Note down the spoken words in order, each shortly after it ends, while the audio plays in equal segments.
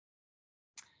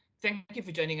Thank you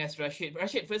for joining us, Rashyid.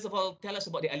 Rashyid, first of all, tell us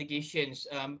about the allegations.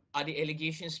 Are the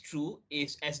allegations true?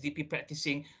 Is SDP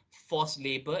practicing forced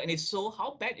labor? And if so,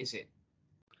 how bad is it?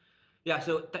 Yeah,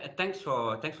 so thanks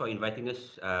for inviting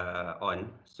us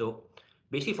on. So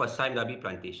basically for Sime Darby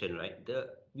Plantation, right?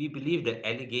 We believe the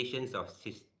allegations of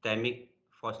systemic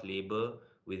forced labor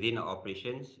within our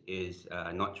operations is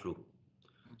not true.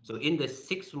 So in the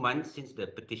 6 months since the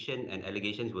petition and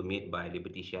allegations were made by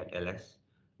Liberty Shad LS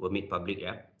were made public,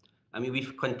 yeah, I mean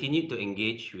we've continued to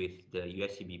engage with the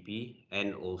US CBP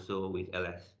and also with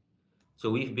LS. So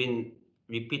we've been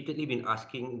repeatedly been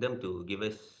asking them to give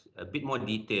us a bit more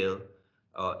detail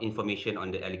information on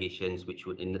the allegations, which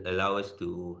would allow us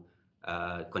to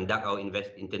conduct our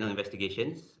internal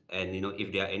investigations, and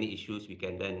if there are any issues, we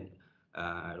can then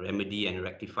remedy and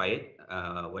rectify it,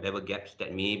 whatever gaps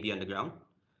that may be on the ground.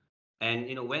 And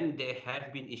when there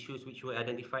have been issues which were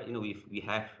identified, we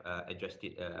have addressed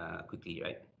it quickly,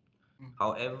 right?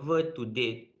 However, to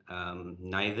date,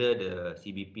 neither the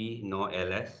CBP nor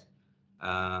LS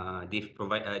they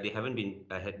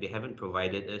haven't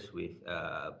provided us with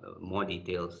more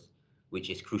details, which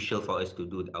is crucial for us to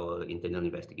do our internal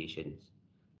investigations.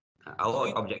 Our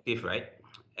objective, right,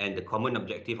 and the common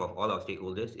objective of all our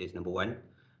stakeholders is number one,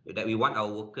 that we want our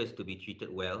workers to be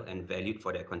treated well and valued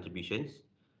for their contributions,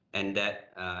 and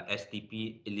that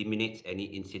STP eliminates any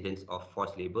incidents of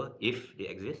forced labor if they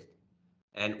exist,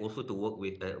 and also to work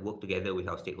together with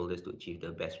our stakeholders to achieve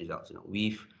the best results.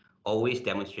 We've always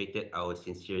demonstrated our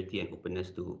sincerity and openness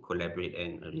to collaborate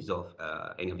and resolve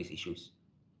any of these issues.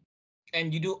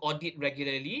 And you do audit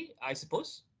regularly, I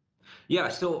suppose? Yeah,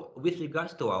 so with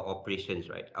regards to our operations,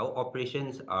 right? Our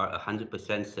operations are 100%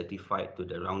 certified to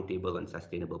the Roundtable on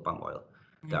Sustainable Palm Oil,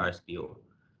 the RSPO.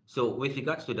 So with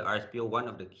regards to the RSPO, one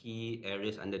of the key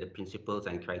areas under the principles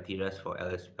and criteria for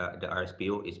the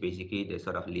RSPO is basically the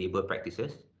sort of labor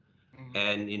practices.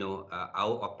 And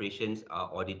our operations are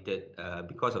audited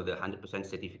because of the 100%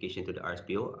 certification to the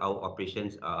RSPO. Our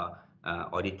operations are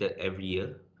audited every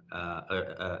year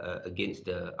against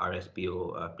the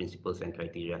RSPO principles and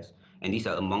criteria, and these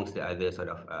are amongst the other sort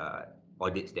of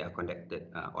audits that are conducted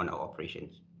on our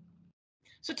operations.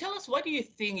 So tell us, why do you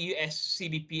think US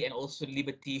CBP and also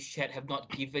Liberty Shad have not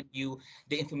given you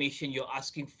the information you're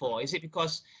asking for? Is it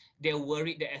because they're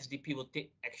worried that SDP will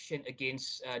take action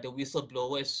against the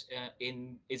whistleblowers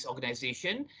in its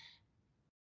organization?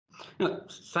 No,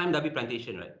 Sime Darby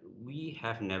Plantation, right? We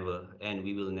have never and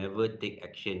we will never take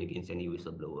action against any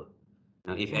whistleblower.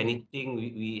 Now, if anything,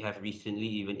 we have recently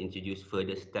even introduced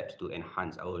further steps to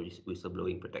enhance our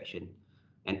whistleblowing protection.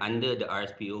 And under the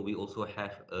RSPO, we also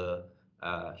have a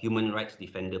human rights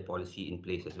defender policy in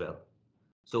place as well.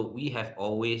 So we have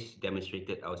always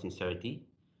demonstrated our sincerity,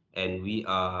 and we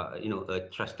are, a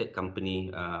trusted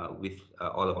company with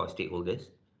all of our stakeholders,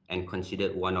 and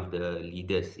considered one of the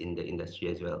leaders in the industry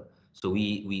as well. So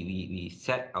we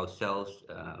set ourselves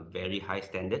very high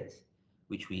standards,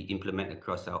 which we implement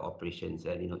across our operations.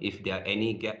 And if there are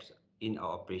any gaps in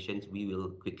our operations, we will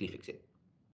quickly fix it.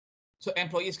 So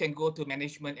employees can go to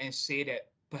management and say that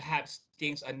perhaps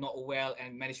things are not well,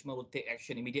 and management will take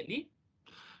action immediately?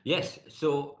 Yes.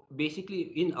 So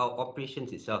basically, in our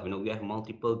operations itself, we have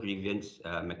multiple grievance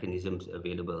mechanisms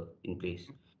available in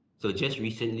place. So just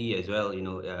recently as well,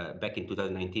 back in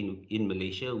 2019 in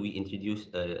Malaysia, we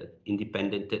introduced an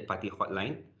independent third-party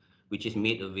hotline, which is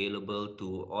made available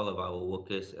to all of our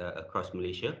workers across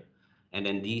Malaysia. And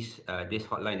then this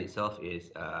hotline itself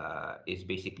is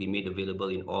basically made available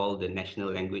in all the national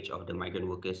language of the migrant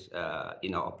workers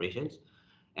in our operations.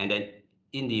 And then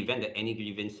in the event that any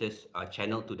grievances are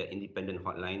channeled to the independent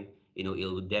hotline, it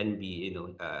will then be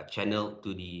channeled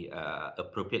to the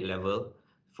appropriate level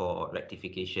for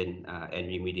rectification and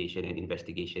remediation and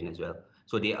investigation as well.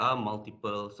 So there are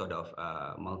multiple sort of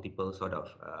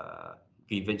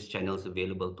grievance channels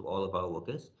available to all of our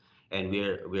workers, and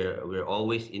we're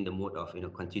always in the mode of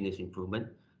continuous improvement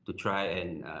to try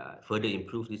and further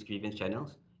improve these grievance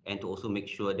channels, and to also make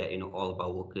sure that all of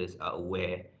our workers are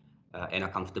aware and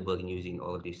are comfortable in using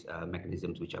all of these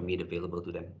mechanisms which are made available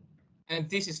to them. And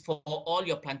this is for all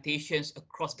your plantations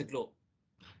across the globe?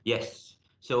 Yes.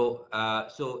 So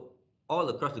all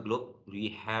across the globe,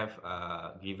 we have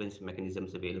grievance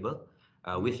mechanisms available.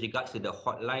 With regards to the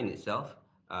hotline itself,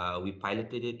 we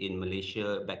piloted it in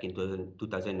Malaysia back in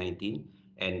 2019,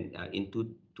 and in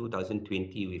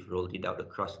 2020, we've rolled it out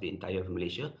across the entire of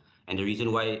Malaysia. And the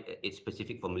reason why it's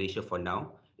specific for Malaysia for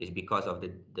now is because of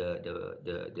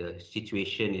the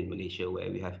situation in Malaysia, where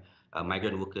we have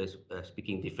migrant workers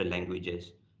speaking different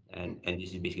languages. And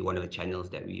this is basically one of the channels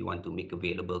that we want to make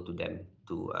available to them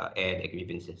to air their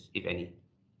grievances, if any.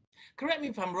 Correct me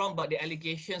if I'm wrong, but the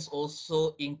allegations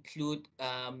also include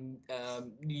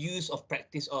use of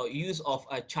practice or use of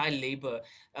child labor.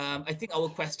 I think our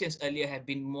questions earlier have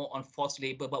been more on forced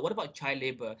labor, but what about child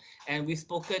labor? And we've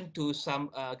spoken to some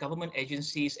government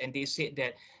agencies, and they said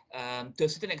that to a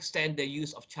certain extent, the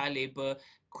use of child labor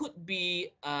could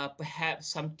be perhaps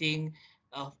something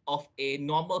of a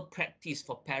normal practice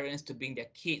for parents to bring their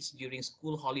kids during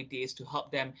school holidays to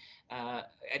help them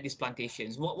at these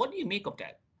plantations. What do you make of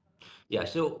that? Yeah,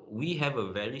 so we have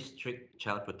a very strict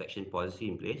child protection policy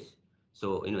in place.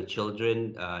 So,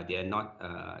 children, they are not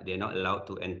allowed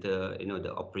to enter,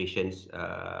 the operations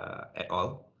at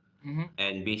all. Mm-hmm.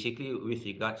 And basically, with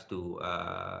regards to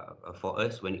for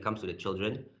us, when it comes to the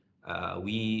children,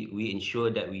 we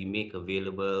ensure that we make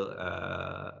available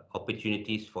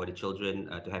opportunities for the children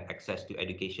to have access to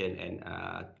education and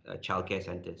childcare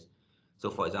centers.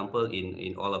 So, for example,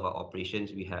 in all of our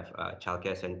operations, we have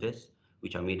childcare centers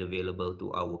which are made available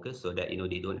to our workers, so that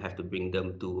they don't have to bring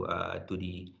them to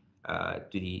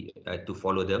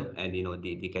follow them, and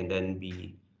they can then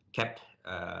be kept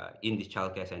in these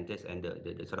childcare centers, and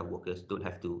the sort of workers don't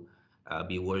have to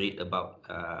be worried about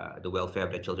the welfare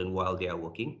of their children while they are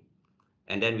working.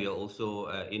 And then we are also,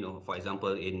 for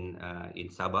example, in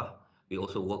Sabah, we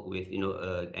also work with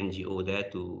NGO there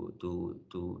to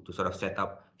sort of set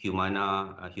up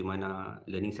Humana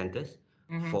learning centers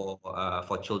Mm-hmm.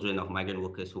 for children of migrant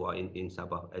workers who are in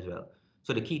Sabah as well.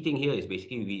 So the key thing here is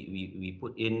basically we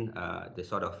put in the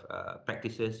sort of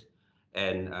practices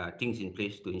and things in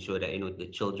place to ensure that the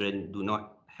children do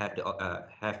not have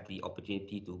the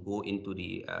opportunity to go into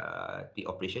the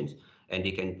operations, and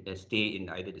they can stay in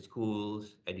either the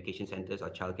schools, education centers, or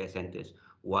childcare centers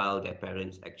while their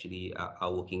parents actually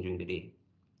are working during the day.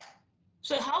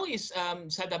 So how is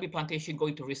Sime Darby Plantation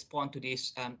going to respond to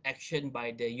this action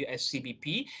by the US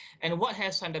CBP? And what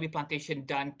has Sime Darby Plantation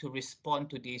done to respond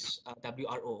to this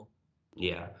WRO?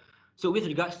 Yeah. So with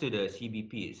regards to the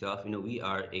CBP itself, we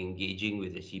are engaging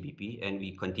with the CBP, and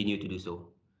we continue to do so.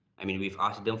 I mean, we've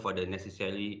asked them for the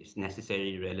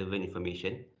necessary relevant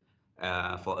information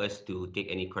for us to take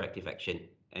any corrective action,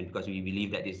 and because we believe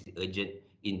that is urgent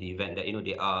in the event that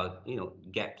there are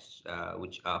gaps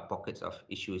which are pockets of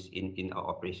issues in our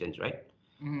operations, right?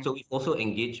 Mm-hmm. So we've also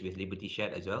engaged with Liberty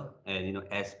Shared as well, and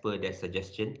as per their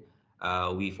suggestion,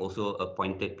 we've also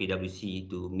appointed PwC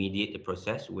to mediate the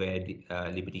process, where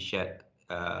Liberty Shared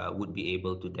would be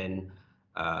able to then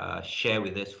share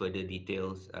with us further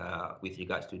details with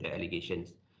regards to the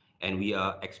allegations. And we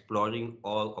are exploring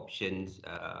all options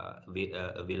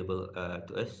available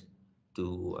to us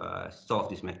to solve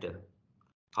this matter.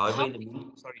 However, How in the big,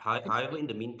 sorry, however, in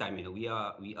the meantime, we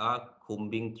are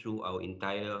combing through our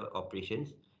entire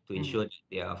operations to mm-hmm. ensure that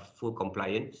they are full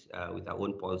compliance with our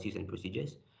own policies and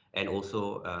procedures, and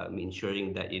also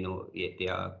ensuring that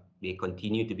they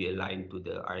continue to be aligned to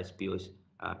the RSPO's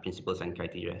principles and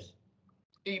criteria.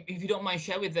 If you don't mind,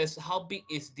 share with us how big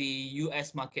is the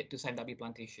US market to Sime Darby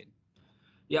Plantation?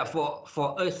 Yeah,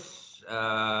 for us,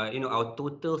 our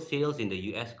total sales in the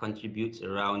US contributes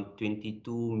around 22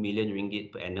 million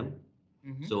ringgit per annum.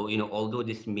 Mm-hmm. So, although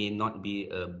this may not be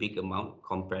a big amount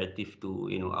comparative to,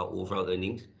 our overall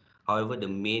earnings, however, the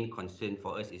main concern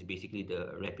for us is basically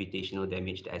the reputational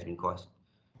damage that has been caused.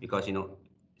 Because,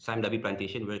 Sime Darby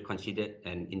Plantation, we're considered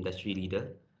an industry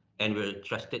leader, and we're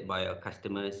trusted by our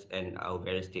customers and our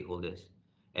various stakeholders.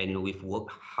 And we've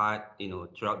worked hard,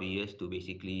 throughout the years to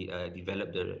basically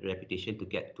develop the reputation to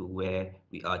get to where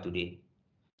we are today.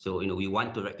 So, we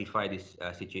want to rectify this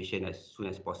situation as soon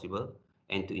as possible,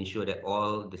 and to ensure that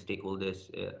all the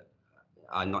stakeholders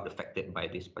are not affected by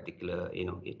this particular,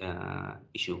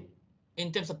 issue.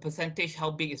 In terms of percentage,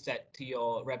 how big is that to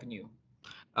your revenue?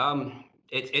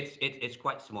 It's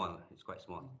quite small. It's quite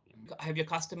small. Have your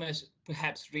customers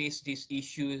perhaps raised these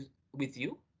issues with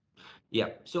you? Yeah.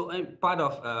 So part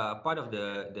of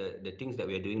the things that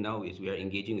we are doing now is we are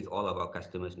engaging with all of our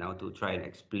customers now to try and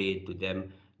explain to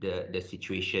them the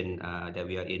situation that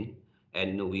we are in,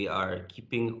 and we are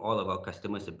keeping all of our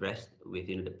customers abreast with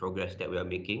the progress that we are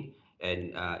making,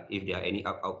 and if there are any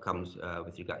outcomes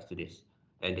with regards to this.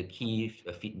 And the key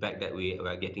feedback that we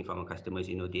are getting from our customers,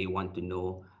 they want to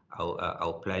know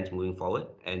our plans moving forward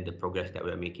and the progress that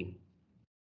we are making.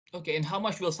 Okay, and how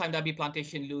much will Sime Darby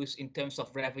Plantation lose in terms of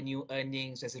revenue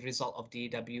earnings as a result of the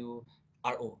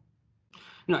WRO?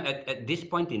 No, at this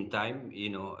point in time,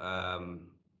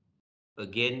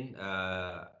 again,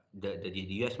 the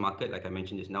US market, like I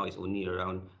mentioned just now, is only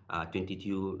around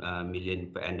 22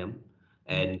 million per annum.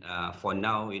 Mm-hmm. And for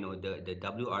now, the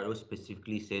WRO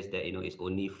specifically says that, it's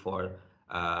only for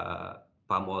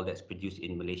palm oil that's produced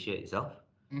in Malaysia itself.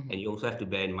 And you also have to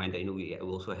bear in mind that we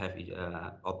also have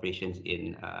operations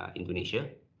in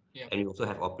Indonesia, Yeah. and we also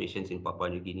have operations in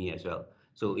Papua New Guinea as well.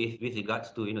 So if with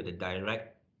regards to the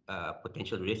direct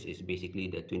potential risk is basically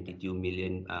the 22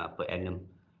 million per annum.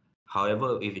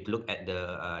 However, if you look at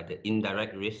the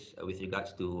indirect risk with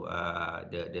regards to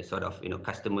the sort of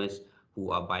customers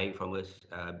who are buying from us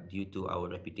due to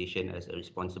our reputation as a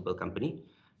responsible company,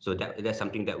 so that's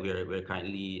something that we're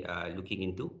currently looking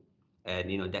into,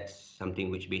 and that's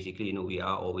something which basically we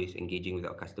are always engaging with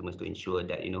our customers to ensure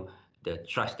that the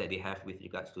trust that they have with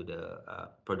regards to the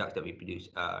products that we produce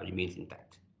remains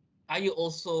intact. Are you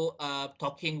also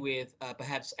talking with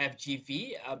perhaps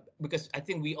FGV? Because I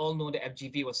think we all know that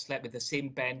FGV was slapped with the same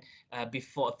ban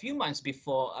before, a few months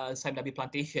before Sime Darby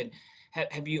Plantation.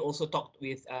 Have you also talked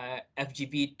with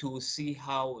FGV to see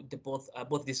how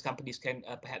both these companies can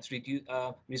perhaps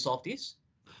resolve this?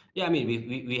 Yeah, I mean,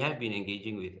 we have been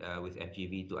engaging with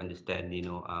FGV to understand,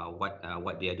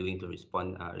 what they are doing to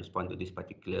respond to this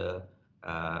particular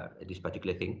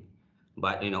thing.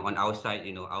 But on our side,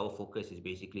 our focus is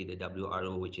basically the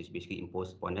WRO, which is basically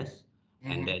imposed upon us.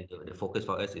 And then the focus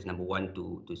for us is number one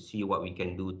to see what we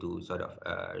can do to sort of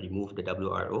remove the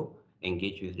WRO,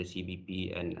 engage with the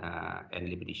CBP and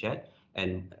Liberty Shared,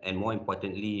 and more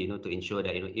importantly, to ensure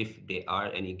that if there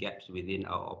are any gaps within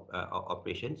our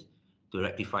operations, to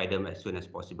rectify them as soon as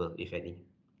possible, if any.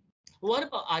 What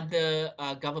about other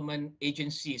government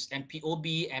agencies,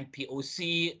 MPOB,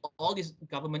 MPOC, all these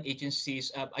government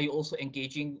agencies? Are you also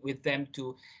engaging with them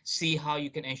to see how you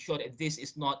can ensure that this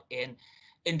is not an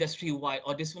industry-wide,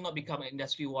 or this will not become an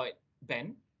industry-wide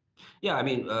ban? Yeah, I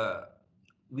mean,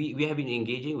 we have been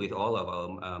engaging with all of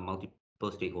our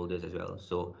multiple stakeholders as well.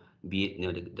 So be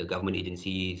it the government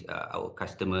agencies, our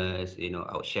customers,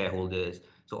 our shareholders.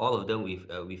 So all of them, we've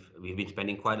been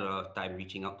spending quite a lot of time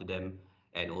reaching out to them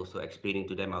and also explaining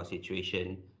to them our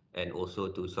situation, and also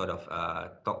to sort of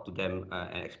talk to them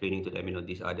and explaining to them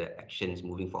these are the actions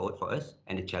moving forward for us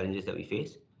and the challenges that we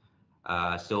face.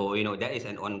 So that is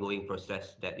an ongoing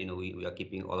process that we are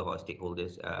keeping all of our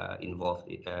stakeholders involved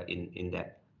in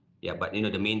that. Yeah, but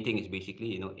the main thing is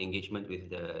basically engagement with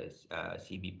the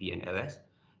CBP and LS,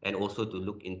 and also to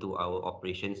look into our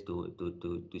operations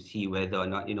to see whether or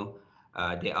not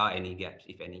there are any gaps,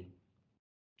 if any.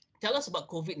 Tell us about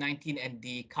COVID-19 and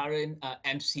the current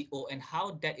MCO and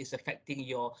how that is affecting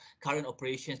your current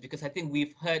operations, because I think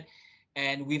we've heard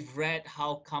and we've read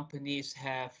how companies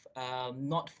have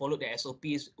not followed the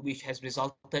SOPs, which has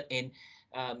resulted in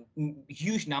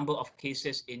huge number of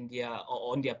cases in their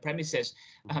or on their premises.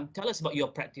 Tell us about your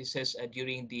practices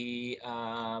during the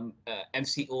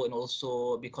MCO and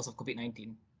also because of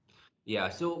COVID-19. Yeah,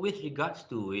 so with regards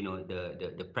to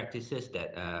the practices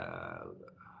that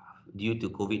due to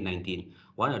COVID-19,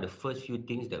 one of the first few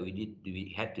things that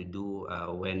we had to do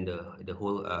when the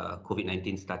whole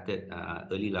COVID-19 started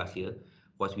early last year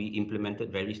was we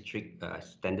implemented very strict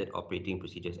standard operating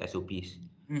procedures, SOPs,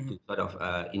 to sort of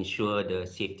ensure the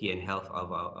safety and health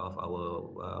of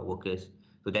our workers.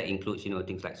 So that includes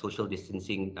things like social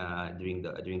distancing during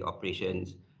the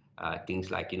operations,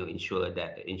 things like ensuring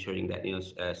that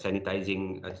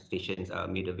sanitizing stations are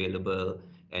made available,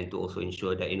 and to also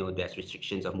ensure that there's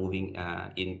restrictions of moving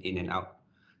in and out.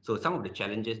 So some of the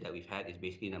challenges that we've had is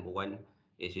basically number one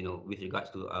is with regards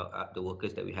to the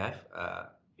workers that we have,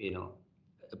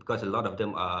 because a lot of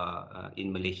them are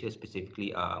in Malaysia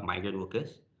specifically are migrant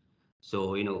workers.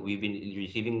 So we've been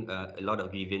receiving a lot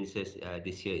of grievances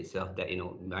this year itself that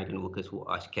migrant workers who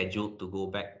are scheduled to go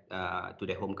back to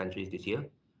their home countries this year,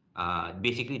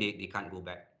 basically they can't go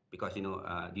back because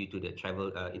due to the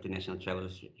international travel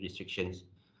restrictions.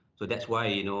 So that's why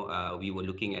we were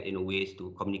looking at ways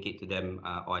to communicate to them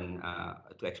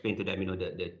to explain to them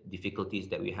the difficulties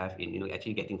that we have in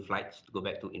actually getting flights to go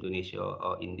back to Indonesia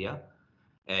or India.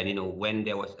 And when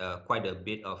there was quite a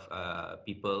bit of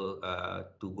people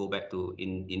to go back to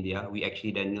India, we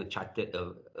actually then chartered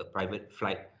a private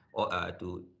flight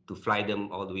to fly them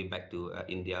all the way back to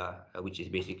India, which is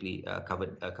basically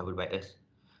covered by us.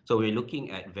 So we're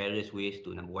looking at various ways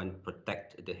to number one,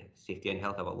 protect the safety and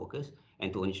health of our workers,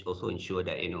 and to also ensure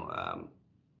that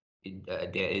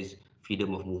there is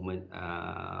freedom of movement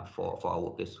for our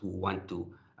workers who want to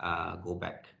go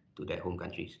back to their home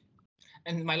countries.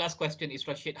 And my last question is,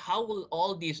 Rashyid, how will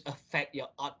all these affect your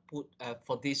output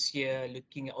for this year,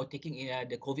 looking at or taking in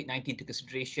the COVID-19 into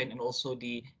consideration, and also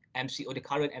the MCO, the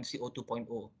current MCO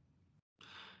 2.0?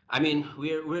 I mean,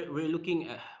 we're looking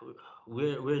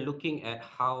at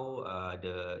how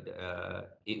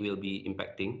it will be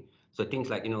impacting. So things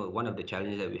like one of the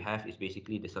challenges that we have is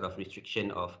basically the sort of restriction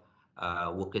of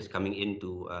workers coming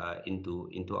into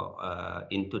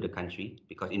the country,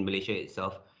 because in Malaysia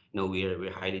itself,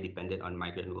 we're highly dependent on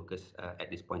migrant workers at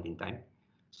this point in time.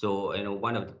 So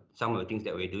some of the things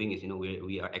that we're doing is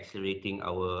we are accelerating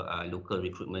our local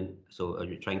recruitment. So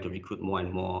we're trying to recruit more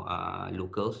and more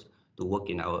locals to work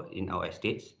in our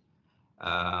estates.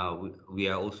 We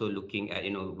are also looking at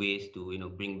ways to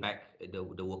bring back the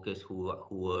workers who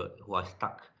are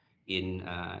stuck in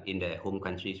their home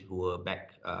countries, who are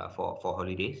back for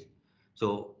holidays.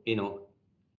 So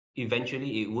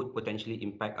eventually it would potentially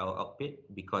impact our output,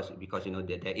 because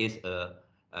there is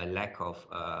a lack of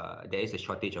there is a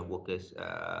shortage of workers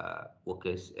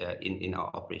in our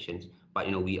operations. But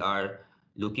we are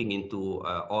looking into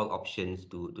all options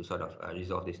to sort of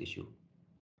resolve this issue.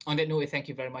 On that note, thank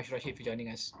you very much, Rashyid, for joining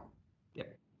us.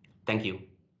 Yep. Thank you.